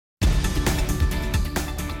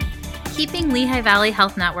Keeping Lehigh Valley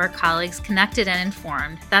Health Network colleagues connected and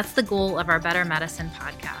informed, that's the goal of our Better Medicine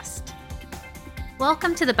podcast.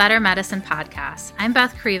 Welcome to the Better Medicine podcast. I'm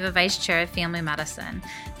Beth Kriva, Vice Chair of Family Medicine.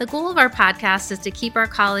 The goal of our podcast is to keep our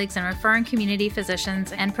colleagues and referring community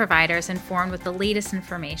physicians and providers informed with the latest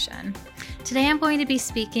information. Today I'm going to be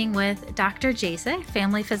speaking with Dr. Jasek,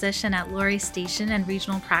 family physician at Laurie Station and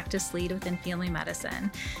regional practice lead within family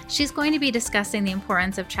medicine. She's going to be discussing the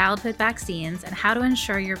importance of childhood vaccines and how to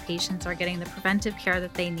ensure your patients are getting the preventive care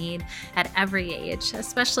that they need at every age,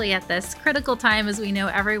 especially at this critical time as we know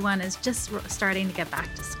everyone is just starting to get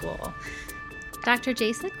back to school. Dr.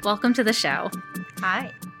 Jasek, welcome to the show.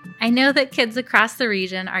 Hi. I know that kids across the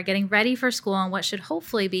region are getting ready for school in what should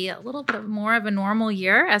hopefully be a little bit more of a normal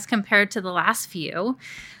year as compared to the last few.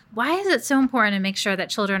 Why is it so important to make sure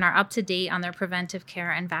that children are up to date on their preventive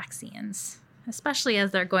care and vaccines, especially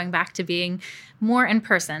as they're going back to being more in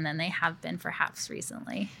person than they have been perhaps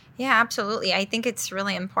recently? Yeah, absolutely. I think it's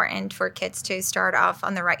really important for kids to start off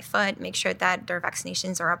on the right foot, make sure that their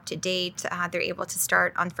vaccinations are up to date. They're able to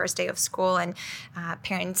start on first day of school, and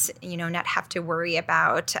parents, not have to worry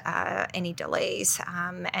about any delays.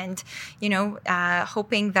 Hoping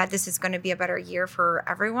that this is going to be a better year for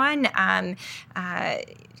everyone.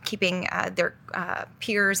 Keeping their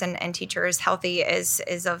peers and teachers healthy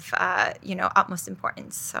is of utmost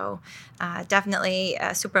importance. So definitely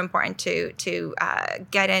super important to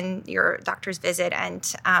get in your doctor's visit and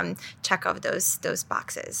check off those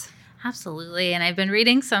boxes. Absolutely. And I've been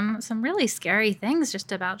reading some really scary things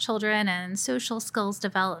just about children and social skills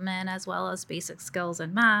development, as well as basic skills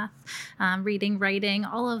in math, reading, writing,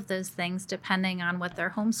 all of those things, depending on what their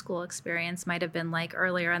homeschool experience might have been like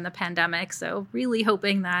earlier in the pandemic. So really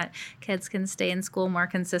hoping that kids can stay in school more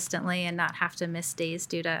consistently and not have to miss days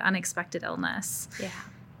due to unexpected illness. Yeah.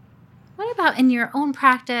 What about in your own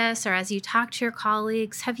practice or as you talk to your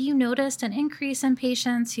colleagues, have you noticed an increase in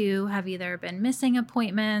patients who have either been missing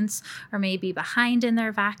appointments or maybe behind in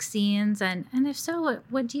their vaccines? And if so,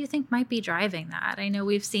 what do you think might be driving that? I know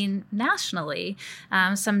we've seen nationally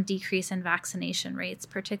some decrease in vaccination rates,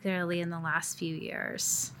 particularly in the last few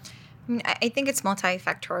years. I think it's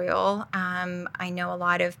multifactorial. I know a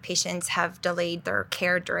lot of patients have delayed their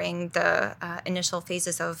care during the initial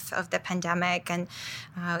phases of the pandemic. And,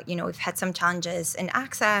 we've had some challenges in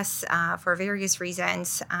access for various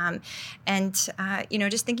reasons.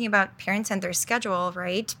 Just thinking about parents and their schedule,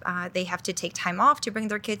 right? They have to take time off to bring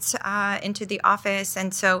their kids into the office.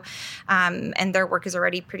 And so, and their work is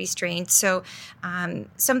already pretty strained. So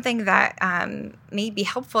something that may be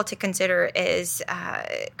helpful to consider is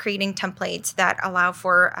creating templates that allow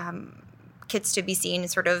for kids to be seen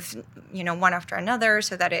sort of, one after another,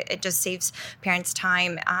 so that it just saves parents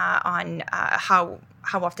time on how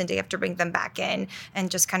often they have to bring them back in, and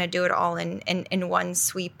just kind of do it all in one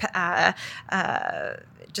sweep,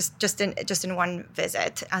 just in one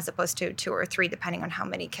visit, as opposed to 2 or 3, depending on how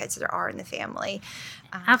many kids there are in the family.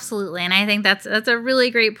 Absolutely, and I think that's a really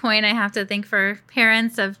great point. I have to think for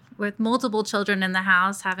parents with multiple children in the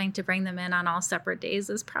house, having to bring them in on all separate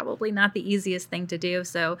days is probably not the easiest thing to do.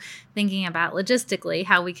 So thinking about logistically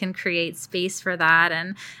how we can create space for that.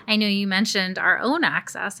 And I know you mentioned our own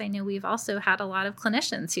access. I know we've also had a lot of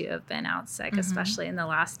clinicians who have been out sick, especially in the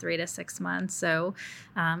last 3 to 6 months. So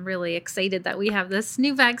really excited that we have this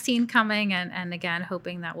new vaccine coming, and again,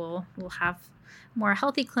 hoping that we'll have more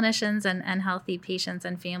healthy clinicians and healthy patients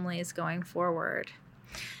and families going forward.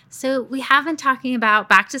 So we have been talking about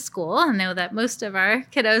back to school. I know that most of our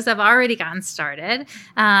kiddos have already gotten started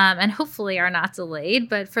and hopefully are not delayed.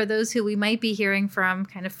 But for those who we might be hearing from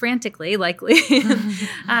kind of frantically, likely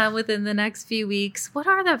within the next few weeks, what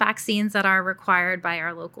are the vaccines that are required by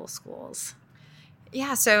our local schools?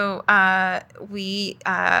 Yeah, so the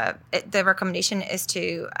recommendation is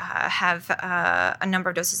to have a number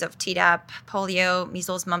of doses of Tdap, polio,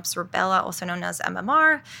 measles, mumps, rubella, also known as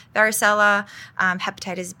MMR, varicella,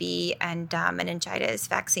 hepatitis B, and meningitis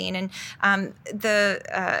vaccine. And the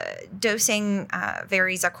dosing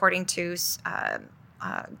varies according to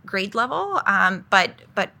grade level,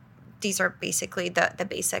 but these are basically the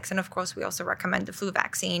basics. And of course, we also recommend the flu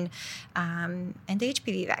vaccine and the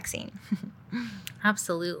HPV vaccine.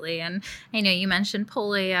 Absolutely. And I know you mentioned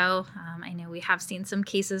polio. I know we have seen some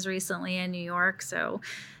cases recently in New York. So,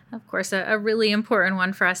 of course, a really important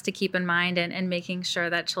one for us to keep in mind and making sure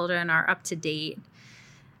that children are up to date.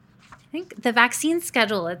 I think the vaccine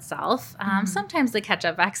schedule itself, sometimes the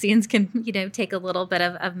catch-up vaccines can, take a little bit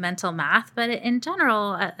of mental math. But in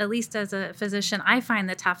general, at least as a physician, I find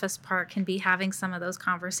the toughest part can be having some of those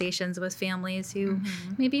conversations with families who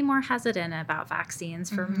may be more hesitant about vaccines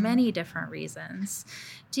for many different reasons.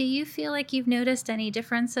 Do you feel like you've noticed any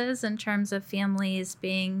differences in terms of families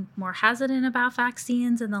being more hesitant about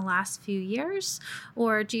vaccines in the last few years?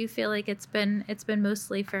 Or do you feel like it's been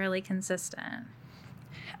mostly fairly consistent?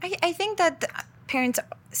 I think that parents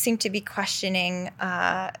seem to be questioning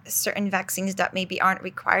certain vaccines that maybe aren't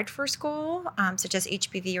required for school, such as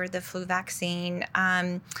HPV or the flu vaccine.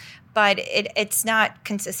 But it's not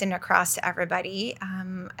consistent across everybody.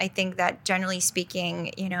 I think that generally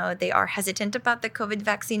speaking, they are hesitant about the COVID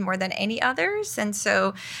vaccine more than any others. And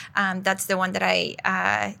so that's the one that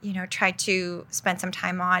I, try to spend some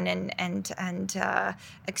time on and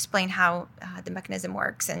explain how the mechanism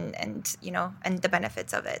works and the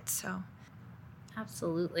benefits of it. So.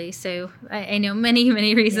 Absolutely. So I know many,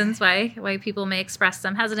 many reasons why people may express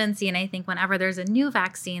some hesitancy. And I think whenever there's a new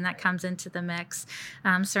vaccine that comes into the mix,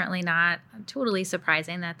 certainly not totally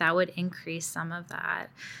surprising that would increase some of that.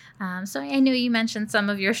 So I know you mentioned some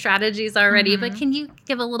of your strategies already, but can you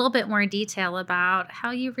give a little bit more detail about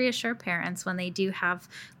how you reassure parents when they do have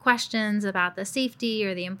questions about the safety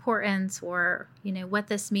or the importance or, what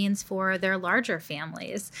this means for their larger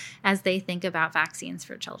families as they think about vaccines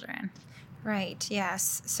for children? Right.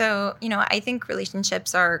 Yes. So, I think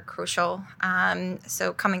relationships are crucial.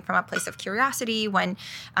 So coming from a place of curiosity when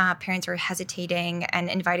parents are hesitating and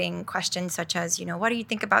inviting questions such as, what do you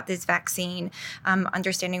think about this vaccine?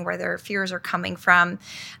 Understanding where their fears are coming from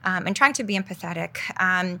and trying to be empathetic.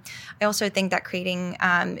 I also think that creating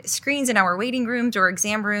screens in our waiting rooms or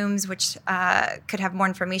exam rooms, which could have more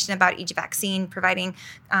information about each vaccine, providing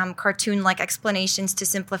cartoon-like explanations to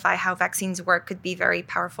simplify how vaccines work could be very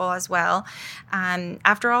powerful as well.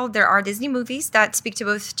 After all, there are Disney movies that speak to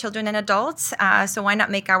both children and adults, so why not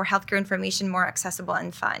make our healthcare information more accessible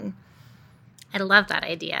and fun? I love that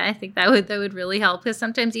idea. I think that would really help because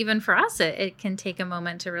sometimes even for us, it can take a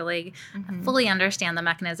moment to really fully understand the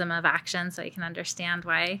mechanism of action so you can understand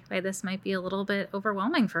why this might be a little bit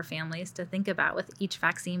overwhelming for families to think about with each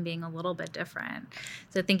vaccine being a little bit different.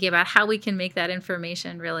 So thinking about how we can make that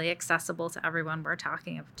information really accessible to everyone we're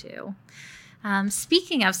talking to.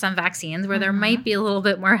 Speaking of some vaccines where there might be a little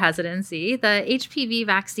bit more hesitancy, the HPV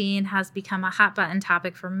vaccine has become a hot button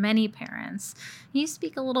topic for many parents. Can you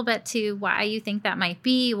speak a little bit to why you think that might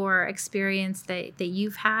be or experience that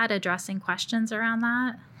you've had addressing questions around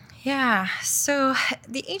that? Yeah, so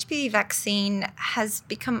the HPV vaccine has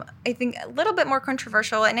become, I think, a little bit more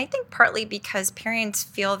controversial, and I think partly because parents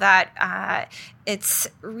feel that it's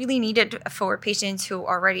really needed for patients who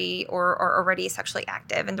already or are already sexually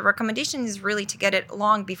active. And the recommendation is really to get it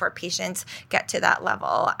long before patients get to that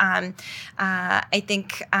level. I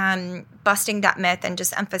think busting that myth and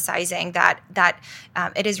just emphasizing that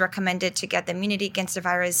it is recommended to get the immunity against the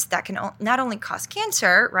virus that can not only cause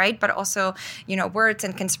cancer, right, but also, warts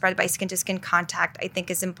and can spread by skin-to-skin contact, I think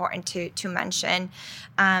is important to mention.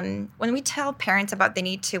 When we tell parents about the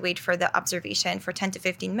need to wait for the observation for 10 to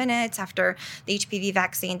 15 minutes after the HPV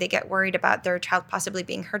vaccine, they get worried about their child possibly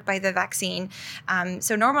being hurt by the vaccine.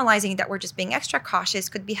 So normalizing that we're just being extra cautious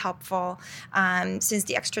could be helpful, since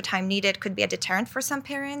the extra time needed could be a deterrent for some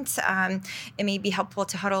parents. It may be helpful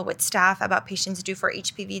to huddle with staff about patients due for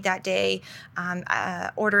HPV that day,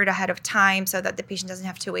 order it ahead of time so that the patient doesn't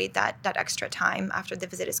have to wait that extra time after the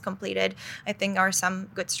visit is completed, I think are some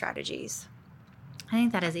good strategies. I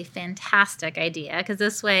think that is a fantastic idea because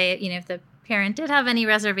this way, if the parent did have any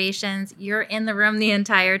reservations, you're in the room the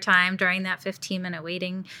entire time during that 15-minute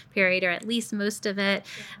waiting period, or at least most of it.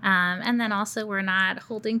 And then also we're not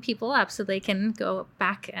holding people up so they can go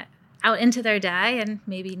back out into their day and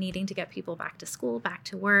maybe needing to get people back to school, back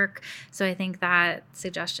to work. So I think that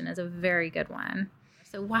suggestion is a very good one.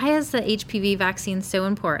 So why is the HPV vaccine so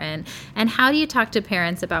important? And how do you talk to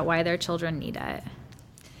parents about why their children need it?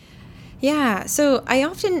 Yeah, so I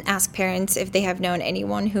often ask parents if they have known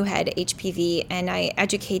anyone who had HPV, and I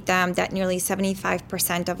educate them that nearly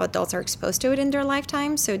 75% of adults are exposed to it in their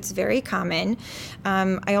lifetime, so it's very common.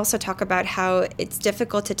 I also talk about how it's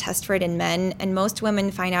difficult to test for it in men, and most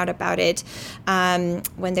women find out about it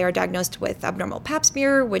when they are diagnosed with abnormal pap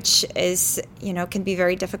smear, which is, can be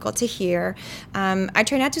very difficult to hear. I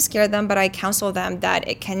try not to scare them, but I counsel them that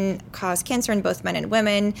it can cause cancer in both men and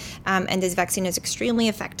women, and this vaccine is extremely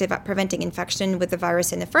effective at preventing infection with the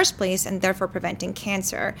virus in the first place and therefore preventing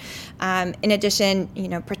cancer. In addition,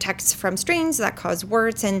 protects from strains that cause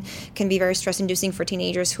warts and can be very stress-inducing for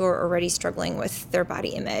teenagers who are already struggling with their body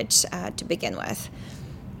image to begin with.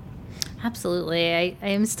 Absolutely. I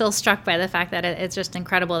am still struck by the fact that it's just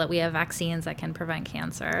incredible that we have vaccines that can prevent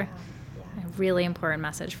cancer. Yeah. A really important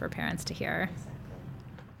message for parents to hear.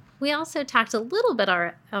 We also talked a little bit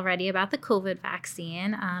already about the COVID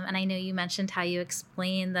vaccine, and I know you mentioned how you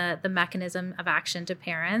explain the mechanism of action to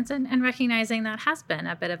parents, and recognizing that has been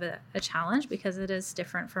a bit of a challenge because it is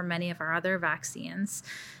different from many of our other vaccines.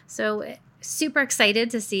 So super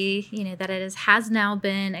excited to see, that it has now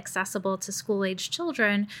been accessible to school-age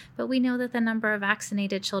children, but we know that the number of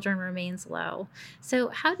vaccinated children remains low. So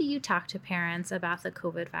how do you talk to parents about the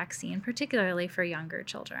COVID vaccine, particularly for younger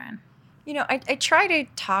children? I try to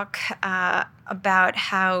talk about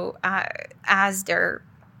how, as their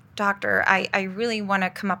doctor, I really want to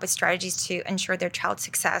come up with strategies to ensure their child's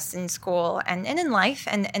success in school and in life.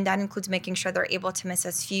 And that includes making sure they're able to miss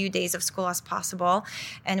as few days of school as possible.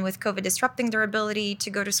 And with COVID disrupting their ability to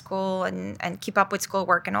go to school and keep up with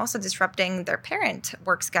schoolwork and also disrupting their parent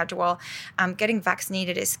work schedule, getting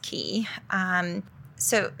vaccinated is key.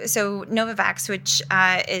 So Novavax, which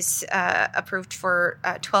is approved for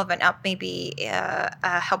 12 and up, may be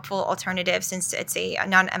a helpful alternative since it's a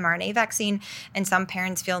non-mRNA vaccine, and some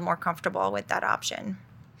parents feel more comfortable with that option.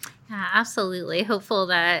 Yeah, absolutely. Hopeful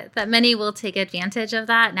that many will take advantage of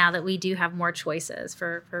that now that we do have more choices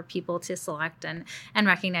for people to select, and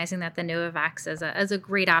recognizing that the Novavax is a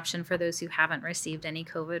great option for those who haven't received any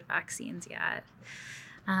COVID vaccines yet.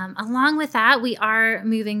 Along with that, we are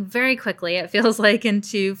moving very quickly, it feels like,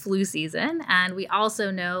 into flu season. And we also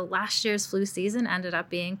know last year's flu season ended up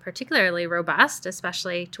being particularly robust,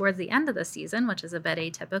 especially towards the end of the season, which is a bit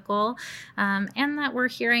atypical. And that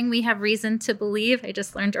we have reason to believe, I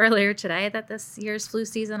just learned earlier today, that this year's flu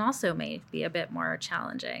season also may be a bit more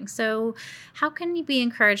challenging. So how can we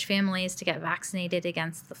encourage families to get vaccinated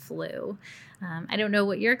against the flu? I don't know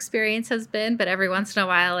what your experience has been, but every once in a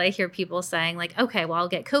while I hear people saying like, okay, well, I'll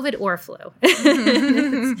get COVID or flu.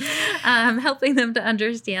 Helping them to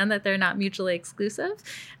understand that they're not mutually exclusive,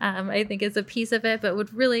 I think is a piece of it, but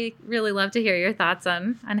would really, really love to hear your thoughts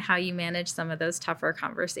on how you manage some of those tougher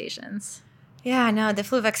conversations. Yeah, no, the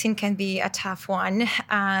flu vaccine can be a tough one.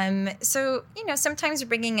 Sometimes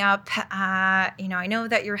bringing up, I know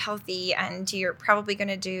that you're healthy and you're probably going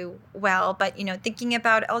to do well, but, thinking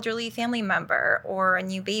about elderly family member or a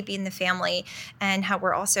new baby in the family and how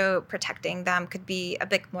we're also protecting them could be a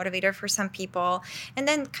big motivator for some people. And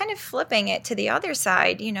then kind of flipping it to the other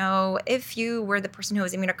side, if you were the person who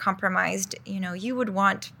was immunocompromised, you would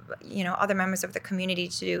want, other members of the community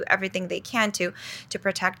to do everything they can to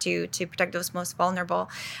protect you, to protect those most vulnerable.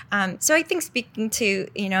 So I think speaking to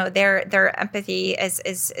their empathy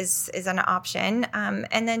is an option,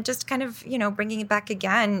 and then just kind of bringing it back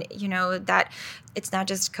again, that it's not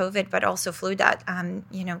just COVID but also flu that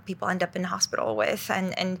people end up in hospital with,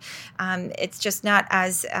 and it's just not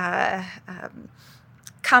as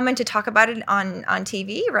common to talk about it on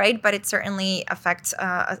TV, right? But it certainly affects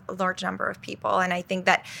a large number of people. And I think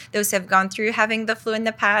that those who have gone through having the flu in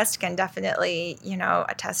the past can definitely,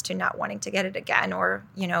 attest to not wanting to get it again or,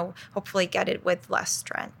 hopefully get it with less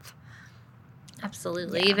strength.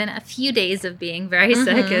 Absolutely. Yeah. Even a few days of being very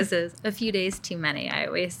sick is a few days too many, I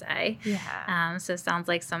always say. Yeah. So it sounds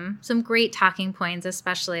like some great talking points,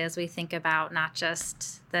 especially as we think about not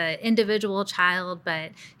just the individual child,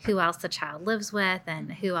 but who else the child lives with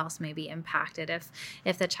and who else may be impacted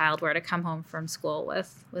if the child were to come home from school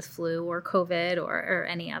with flu or COVID or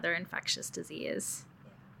any other infectious disease.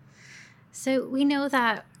 So we know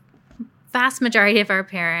that vast majority of our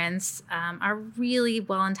parents are really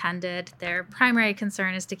well-intended. Their primary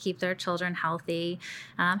concern is to keep their children healthy.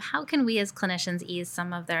 How can we as clinicians ease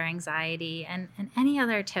some of their anxiety, and any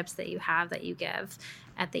other tips that you have that you give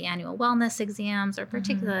at the annual wellness exams or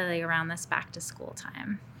particularly around this back-to-school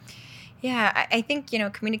time? Yeah, I think,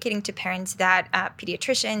 communicating to parents that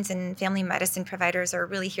pediatricians and family medicine providers are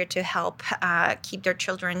really here to help keep their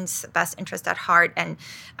children's best interest at heart and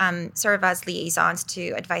serve as liaisons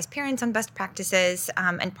to advise parents on best practices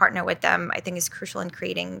and partner with them, I think is crucial in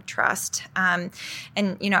creating trust.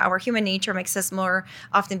 Our human nature makes us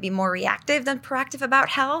often be more reactive than proactive about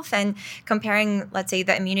health, and comparing, let's say,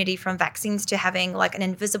 the immunity from vaccines to having like an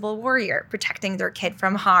invisible warrior protecting their kid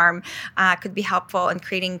from harm could be helpful in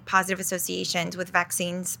creating positive associations with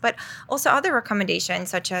vaccines, but also other recommendations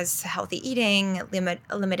such as healthy eating,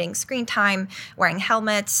 limiting screen time, wearing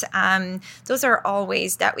helmets. Those are all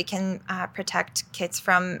ways that we can protect kids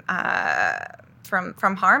from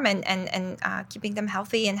harm and keeping them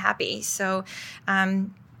healthy and happy. So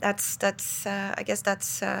that's I guess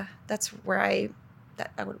that's what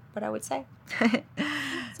I would say.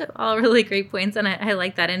 So all really great points, and I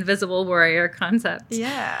like that invisible warrior concept.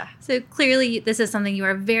 Yeah. So clearly this is something you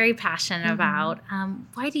are very passionate about.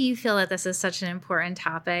 Why do you feel that this is such an important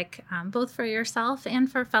topic, both for yourself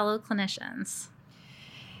and for fellow clinicians?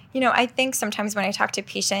 I think sometimes when I talk to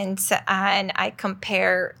patients and I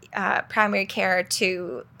compare primary care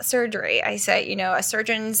to surgery, I say, a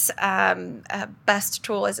surgeon's best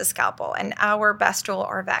tool is a scalpel, and our best tool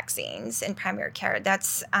are vaccines in primary care.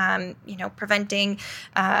 That's, preventing.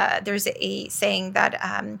 There's a saying that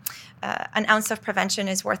an ounce of prevention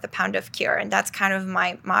is worth a pound of cure, and that's kind of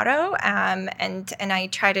my motto. And I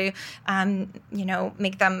try to,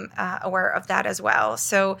 make them aware of that as well.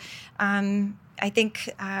 So. I think,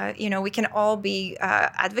 we can all be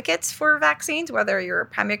advocates for vaccines, whether you're a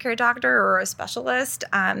primary care doctor or a specialist.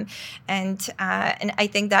 And I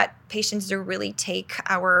think that patients do really take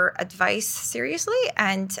our advice seriously,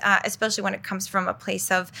 and especially when it comes from a place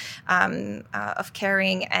of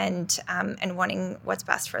caring and wanting what's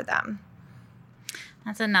best for them.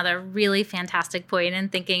 That's another really fantastic point in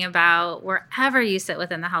thinking about wherever you sit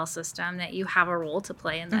within the health system, that you have a role to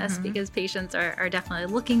play in this, because patients are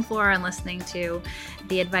definitely looking for and listening to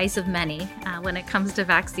the advice of many when it comes to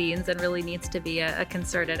vaccines, and really needs to be a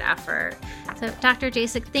concerted effort. So Dr.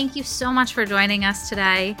 Jasek, thank you so much for joining us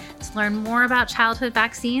today. To learn more about childhood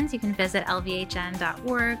vaccines, you can visit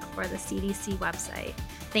lvhn.org or the CDC website.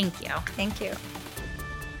 Thank you. Thank you.